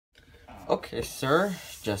Okay, sir.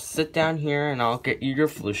 Just sit down here and I'll get you your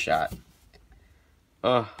flu shot.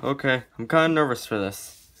 Okay. I'm kind of nervous for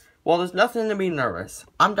this. Well, there's nothing to be nervous.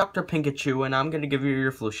 I'm Dr. Pikachu and I'm going to give you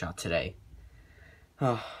your flu shot today.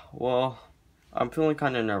 Well, I'm feeling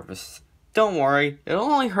kind of nervous. Don't worry, it'll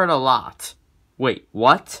only hurt a lot. Wait,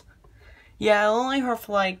 what? Yeah, it'll only hurt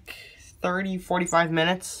for like 30, 45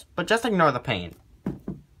 minutes, but just ignore the pain.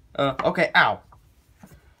 Okay, ow.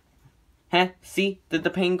 Huh? See? Did the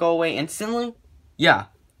pain go away instantly? Yeah.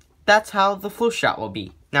 That's how the flu shot will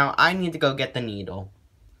be. Now, I need to go get the needle.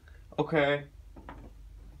 Okay.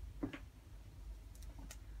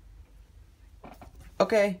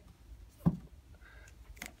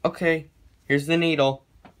 Okay, here's the needle.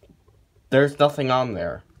 There's nothing on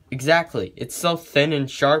there. Exactly. It's so thin and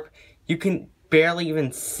sharp, you can barely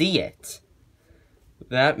even see it.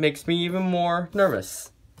 That makes me even more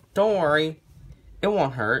nervous. Don't worry. It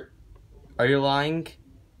won't hurt. Are you lying?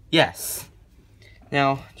 Yes.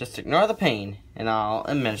 Now, just ignore the pain, and I'll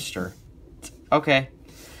administer. Okay.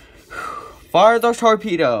 Fire the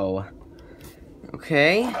torpedo.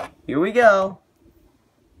 Okay, here we go.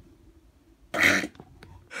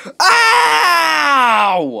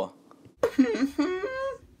 Ow!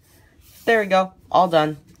 There we go. All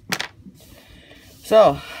done.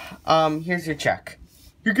 So, here's your check.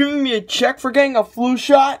 You're giving me a check for getting a flu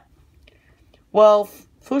shot? Well,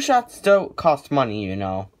 flu shots don't cost money, you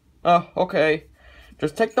know. Okay.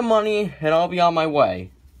 Just take the money and I'll be on my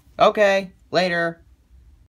way. Okay, later.